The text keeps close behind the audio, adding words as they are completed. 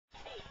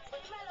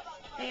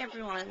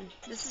everyone,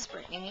 this is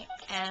Brittany,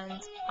 and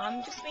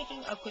I'm just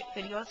making a quick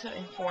video to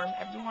inform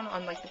everyone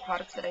on like the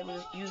products that I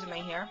use in my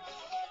hair,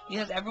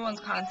 because everyone's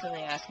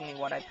constantly asking me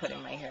what I put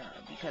in my hair,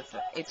 because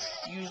it's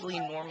usually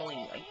normally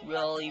like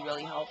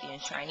really healthy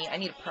and shiny. I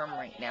need a perm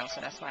right now,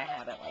 so that's why I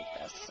have it like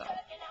this, so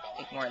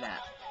ignore that,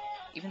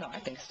 even though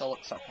I think it still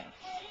looks okay.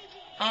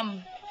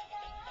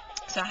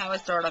 So how I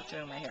started off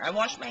doing my hair. I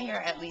wash my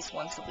hair at least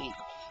once a week.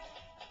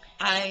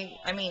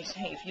 I mean,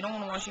 hey, if you don't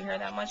want to wash your hair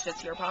that much,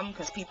 that's your problem,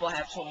 because people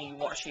have told me you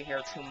wash your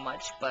hair too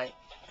much, but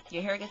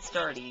your hair gets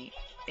dirty,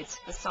 it's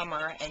the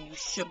summer, and you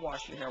should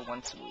wash your hair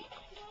once a week.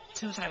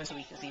 2 times a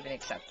week is even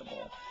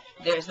acceptable.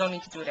 There's no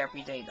need to do it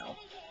every day, though.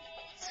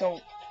 So,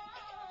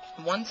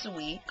 once a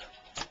week,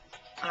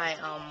 I,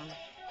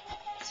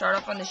 start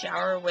off on the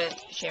shower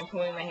with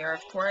shampooing my hair,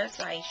 of course.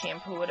 I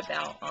shampoo it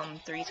about,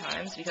 3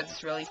 times, because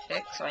it's really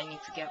thick, so I need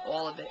to get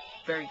all of it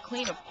very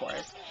clean, of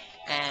course,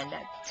 and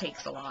that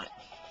takes a lot.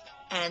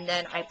 And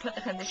then I put the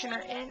conditioner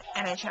in,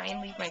 and I try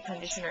and leave my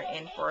conditioner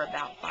in for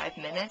about 5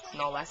 minutes,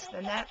 no less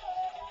than that.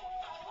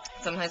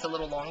 Sometimes a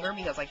little longer,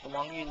 because like the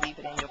longer you leave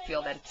it in, you'll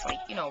feel that it's like,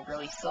 you know,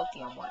 really silky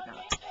and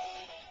whatnot.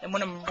 And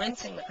when I'm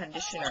rinsing the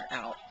conditioner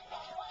out,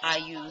 I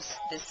use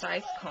this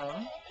size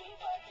comb,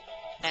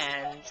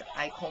 and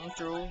I comb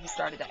through. You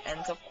start at the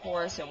ends, of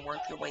course, and work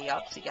your way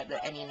up to get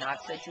any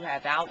knots that you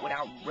have out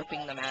without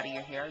ripping them out of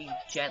your hair. You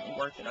gently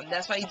work it up.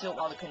 That's why you do it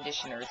while the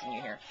conditioner is in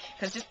your hair.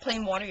 Because just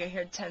plain water, your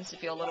hair tends to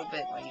feel a little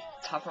bit like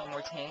tougher and more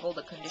tangled.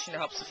 The conditioner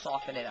helps to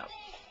soften it up.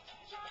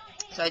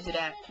 So I do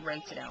that,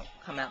 rinse it out,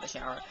 come out the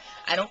shower.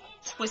 I don't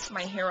twist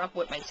my hair up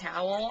with my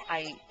towel.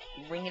 I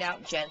wring it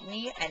out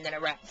gently, and then I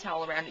wrap the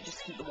towel around it just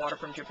to keep the water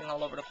from dripping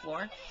all over the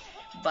floor.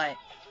 But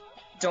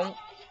don't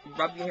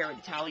rub your hair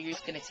with the towel. You're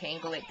just going to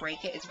tangle it,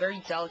 break it. It's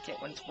very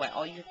delicate when it's wet.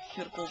 All your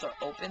cuticles are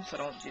open, so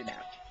don't do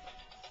that.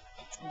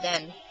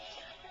 Then,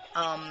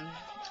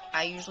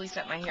 I usually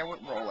set my hair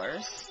with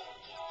rollers.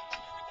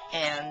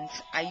 And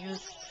I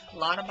use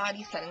Lotta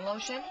Body setting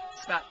lotion.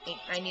 It's about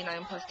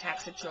 $8.99 plus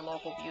tax at your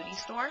local beauty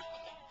store.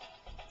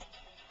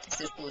 It's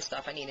this blue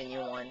stuff. I need a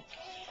new one.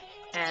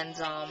 And,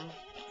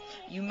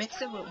 you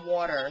mix it with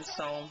water,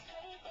 so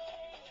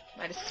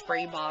I had a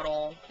spray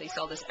bottle. They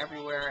sell this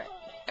everywhere.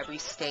 Every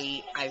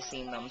state, I've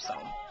seen them, so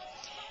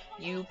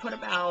you put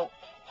about,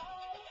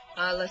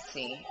 let's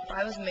see, if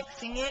I was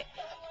mixing it,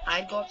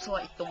 I'd go up to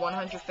like the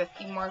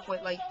 150 mark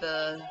with like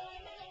the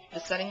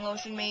setting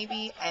lotion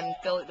maybe, and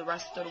fill it the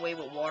rest of the way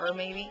with water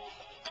maybe.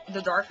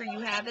 The darker you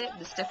have it,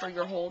 the stiffer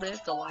your hold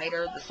is, the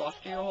lighter, the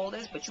softer your hold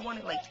is, but you want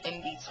it like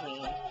in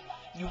between.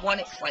 You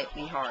want it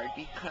slightly hard,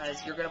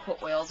 because you're going to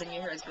put oils in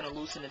your hair, it's going to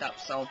loosen it up,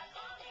 so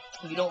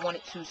you don't want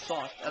it too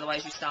soft,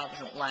 otherwise your style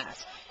doesn't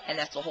last, and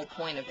that's the whole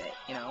point of it,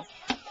 you know.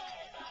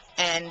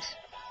 And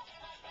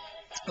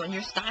when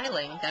you're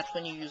styling, that's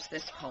when you use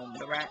this comb,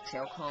 the rat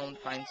tail comb,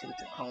 fine tooth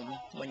comb,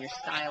 when you're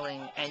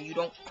styling, and you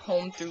don't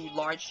comb through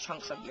large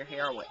chunks of your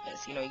hair with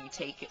this. You know, you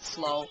take it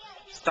slow,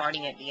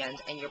 starting at the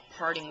ends, and you're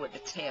parting with the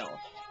tail.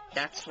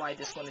 That's why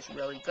this one is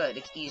really good.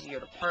 It's easier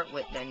to part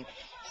with than,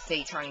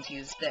 say, trying to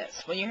use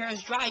this. When your hair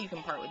is dry, you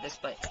can part with this,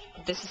 but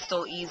this is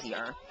still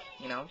easier,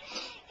 you know.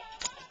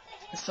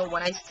 So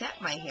when I set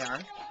my hair,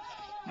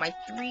 my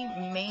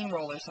 3 main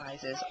roller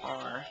sizes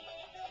are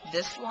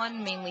this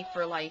one, mainly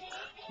for like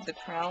the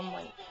crown,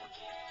 like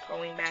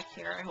going back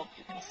here. I hope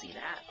you can see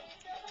that.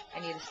 I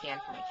need a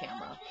stand for my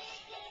camera.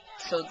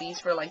 So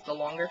these for like the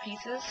longer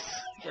pieces,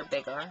 they're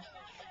bigger.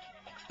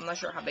 I'm not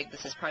sure how big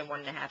this is, probably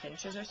 1.5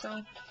 inches or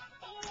so.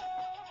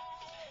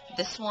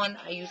 This one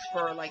I use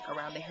for like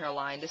around the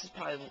hairline. This is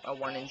probably a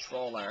 1-inch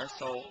roller,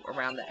 so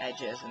around the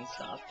edges and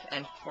stuff.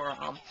 And for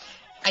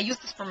I use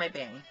this for my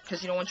bang,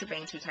 because you don't want your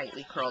bang too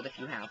tightly curled if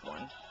you have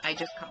one. I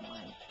just cut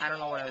mine. I don't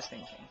know what I was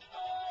thinking.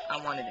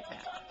 I wanted it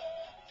back.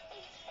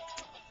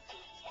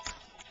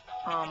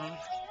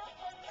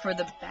 For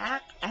the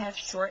back, I have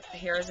short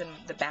hairs in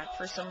the back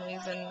for some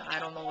reason. I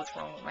don't know what's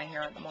wrong with my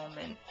hair at the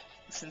moment,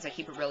 since I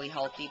keep it really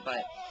healthy,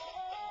 but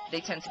they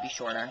tend to be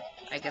shorter.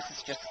 I guess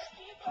it's just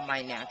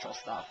my natural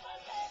stuff.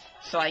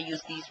 So I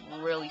use these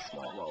really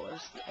small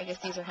rollers. I guess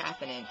these are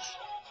 1/2 inch.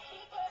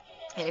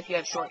 And if you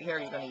have short hair,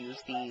 you're going to use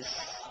these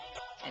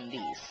and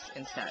these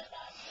instead.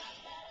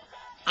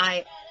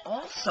 I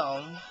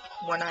also,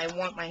 when I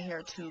want my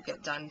hair to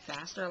get done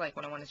faster, like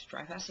when I want it to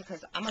dry faster,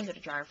 because I'm under the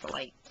dryer for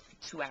like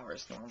 2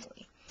 hours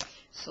normally.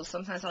 So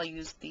sometimes I'll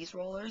use these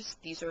rollers.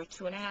 These are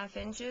 2.5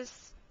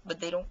 inches, but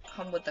they don't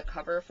come with the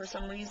cover for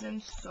some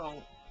reason,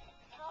 so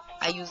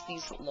I use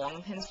these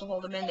long pins to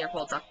hold them in. They're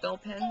called duckbill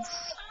pins.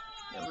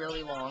 They're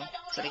really long,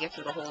 so they get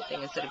through the whole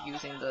thing instead of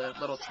using the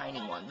little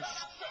tiny ones.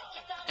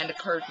 And the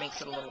curve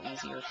makes it a little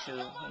easier too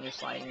when you're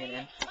sliding it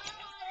in.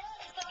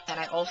 And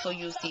I also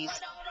use these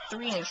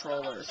 3-inch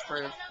rollers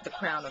for the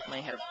crown of my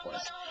head, of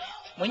course.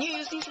 When you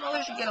use these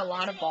rollers, you get a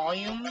lot of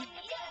volume.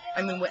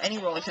 I mean, with any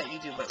rollers that you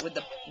do, but with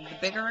the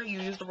bigger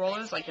you use the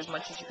rollers, like as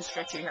much as you can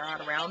stretch your hair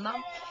out around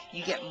them,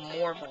 you get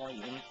more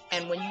volume.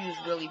 And when you use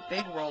really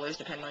big rollers,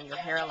 depending on your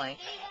hair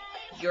length,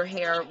 your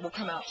hair will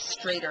come out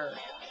straighter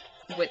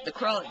with the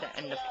curl at the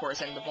end, of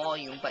course, and the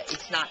volume, but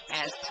it's not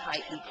as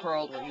tightly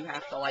curled where you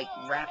have to, like,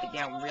 wrap it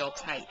down real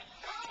tight.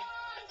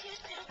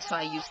 So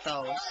I use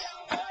those.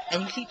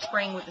 And you keep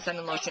spraying with the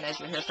setting lotion as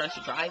your hair starts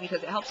to dry,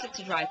 because it helps it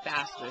to dry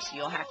faster, so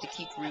you'll have to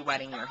keep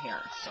re-wetting your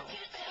hair. So,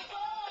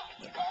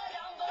 yeah.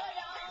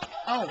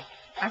 Oh,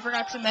 I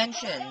forgot to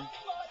mention,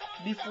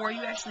 before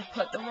you actually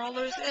put the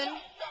rollers in,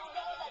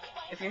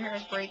 if your hair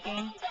is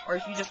breaking, or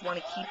if you just want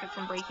to keep it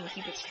from breaking,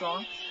 keep it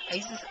strong, I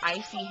use this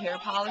Icy hair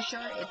polisher.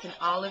 It's an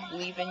olive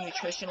leave-in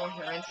nutritional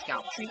hair and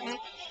scalp treatment.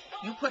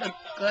 You put a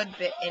good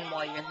bit in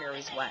while your hair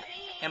is wet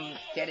and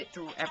get it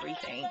through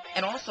everything.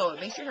 And also,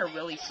 it makes your hair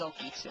really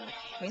silky too.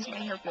 It makes my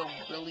hair feel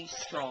really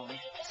strong,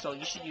 so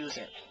you should use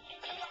it.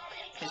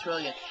 It's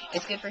really good.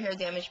 It's good for hair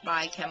damaged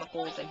by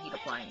chemicals and heat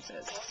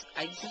appliances.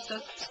 I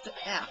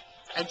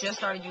just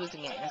started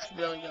using it, and it's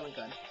really, really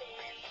good.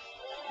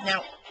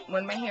 Now,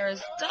 when my hair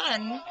is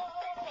done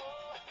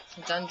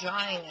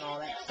drying and all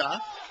that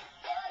stuff,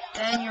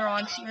 then you're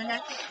on to your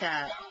next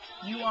step.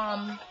 You,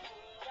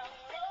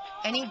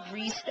 any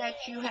grease that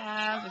you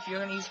have, if you're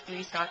going to use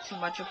grease, not too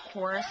much, of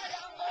course,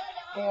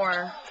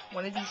 or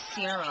one of these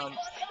serums.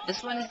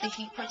 This one is the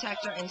Heat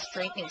Protector and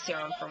Straightening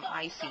Serum from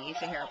Icy.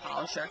 It's a hair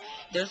polisher.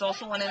 There's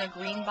also one in a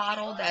green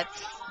bottle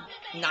that's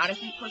not a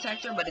heat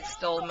protector, but it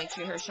still makes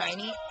your hair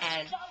shiny,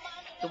 and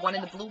the one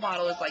in the blue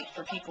bottle is, like,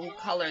 for people who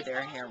color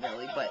their hair,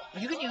 really. But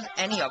you can use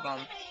any of them.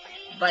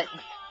 But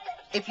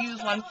if you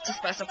use one to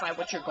specify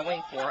what you're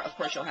going for, of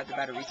course, you'll have the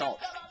better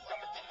results.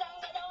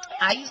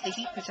 I use the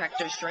Heat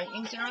Protector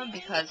Straightening Serum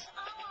because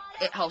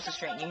it helps to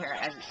straighten your hair,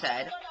 as it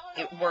said.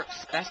 It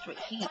works best with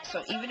heat.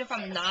 So even if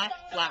I'm not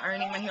flat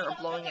ironing my hair or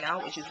blowing it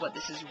out, which is what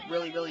this is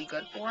really, really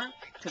good for,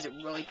 because it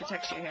really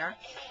protects your hair,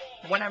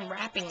 when I'm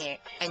wrapping it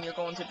and you're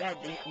going to bed,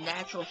 the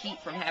natural heat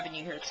from having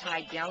your hair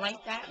tied down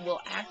like that will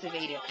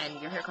activate it, and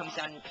your hair comes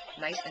down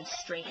nice and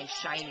straight and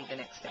shiny the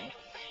next day.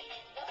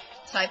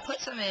 So I put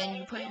some in.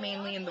 You put it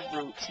mainly in the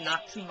roots,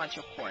 not too much,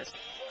 of course.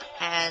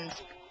 And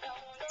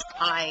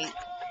I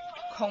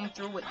comb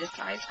through with this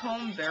size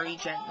comb very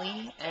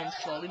gently and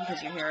slowly,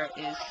 because your hair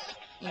is,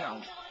 you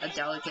know, a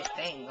delicate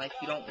thing. Like,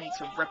 you don't need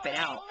to rip it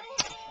out.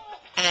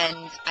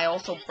 And I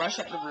also brush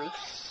at the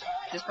roots.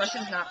 This brush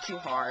is not too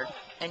hard,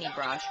 any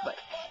brush, but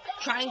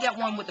try and get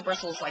one with the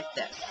bristles like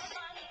this.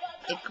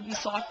 It could be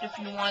soft if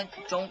you want.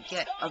 Don't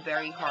get a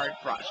very hard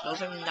brush.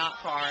 Those are not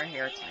for our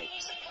hair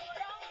types.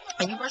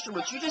 And you brush the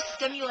roots. You're just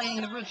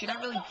stimulating the roots. You're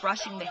not really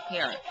brushing the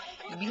hair,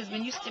 because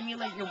when you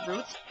stimulate your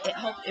roots,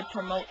 it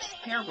promotes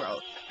hair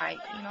growth. I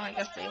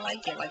guess they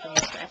like it, like when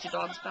you scratch a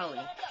dog's belly.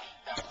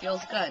 It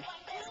feels good.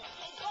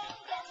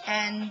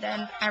 And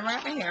then I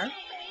wrap my hair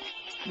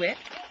with,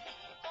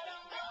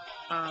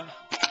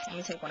 let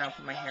me take one out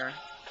from my hair.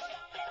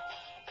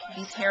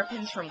 These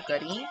hairpins from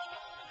Goody,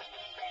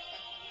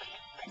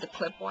 the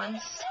clip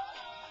ones.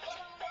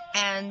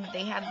 And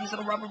they have these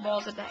little rubber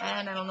balls at the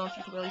end. I don't know if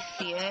you can really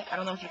see it. I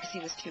don't know if you can see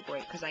this too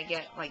great, because I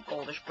get, like,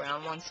 goldish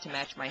brown ones to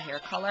match my hair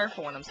color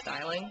for when I'm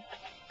styling.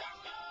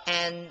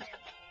 And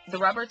the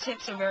rubber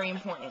tips are very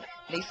important.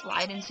 They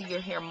slide into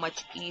your hair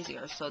much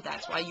easier, so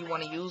that's why you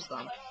want to use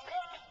them.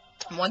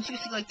 Once you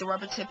see, like, the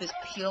rubber tip is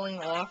peeling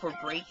off or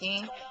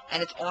breaking,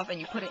 and it's off, and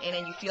you put it in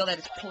and you feel that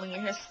it's pulling your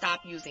hair,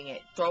 stop using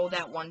it. Throw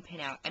that one pin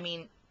out. I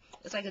mean,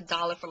 it's like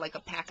 $1 for, like, a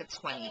pack of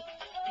 20.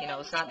 You know,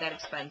 it's not that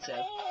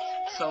expensive.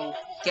 So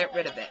get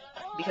rid of it,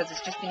 because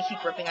it's just going to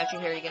keep ripping out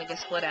your hair. You're going to get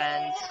split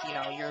ends. You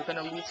know, you're going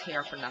to lose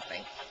hair for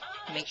nothing.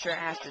 Make sure it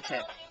has the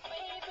tip.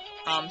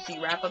 So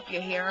you wrap up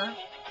your hair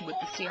with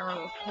the serum,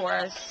 of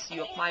course.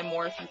 You apply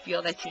more if you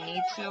feel that you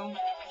need to.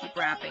 Keep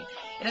wrapping.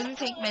 It doesn't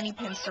take many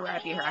pins to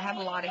wrap your hair. I have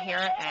a lot of hair,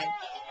 and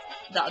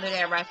the other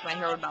day I wrapped my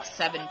hair with about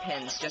 7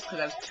 pins, just because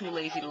I was too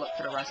lazy to look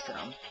for the rest of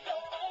them.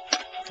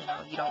 You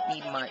know, you don't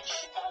need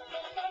much.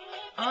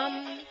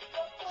 I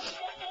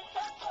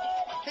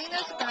think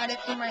that's about it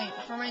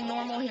for my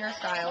normal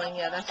hairstyling.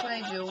 Yeah, that's what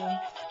I do.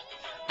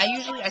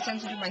 I tend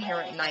to do my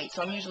hair at night,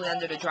 so I'm usually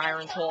under the dryer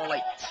until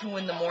like 2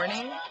 in the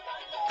morning,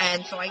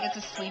 and so I get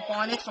to sleep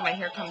on it, so my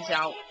hair comes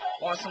out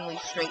awesomely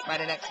straight by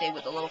the next day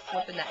with a little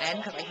flip in the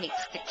end, because I hate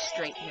stick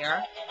straight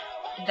hair.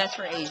 That's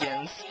for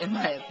Asians, in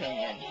my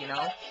opinion, you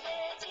know.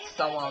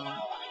 So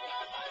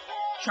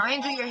try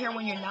and do your hair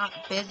when you're not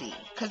busy,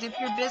 because if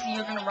you're busy,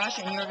 you're going to rush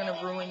and you're going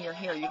to ruin your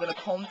hair. You're going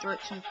to comb through it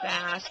too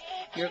fast.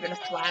 You're going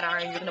to flat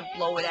iron. You're going to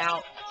blow it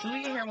out. Do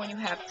your hair when you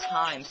have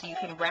time, so you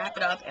can wrap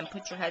it up and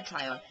put your head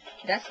tie on.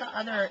 That's the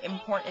other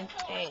important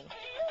thing.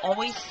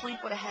 Always sleep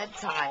with a head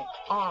tie.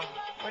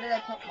 Where did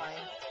I put mine?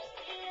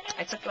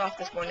 I took it off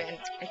this morning, and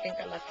I think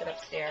I left it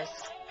upstairs.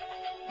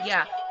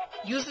 Yeah.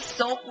 Use a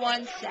silk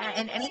one,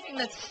 satin, anything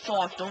that's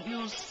soft. Don't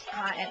use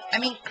cotton. I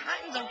mean,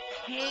 cotton's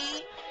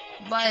okay,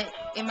 but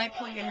it might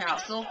pull your hair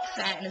out. Silk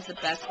satin is the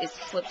best. It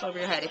slips over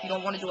your head. If you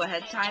don't want to do a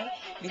head tie,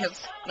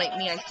 because like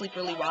me, I sleep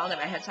really well, and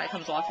my head tie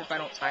comes off if I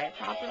don't tie it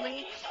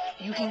properly,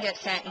 you can get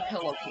satin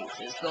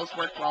pillowcases. Those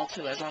work well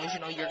too, as long as you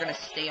know you're going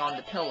to stay on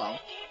the pillow.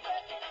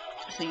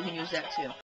 So you can use that too.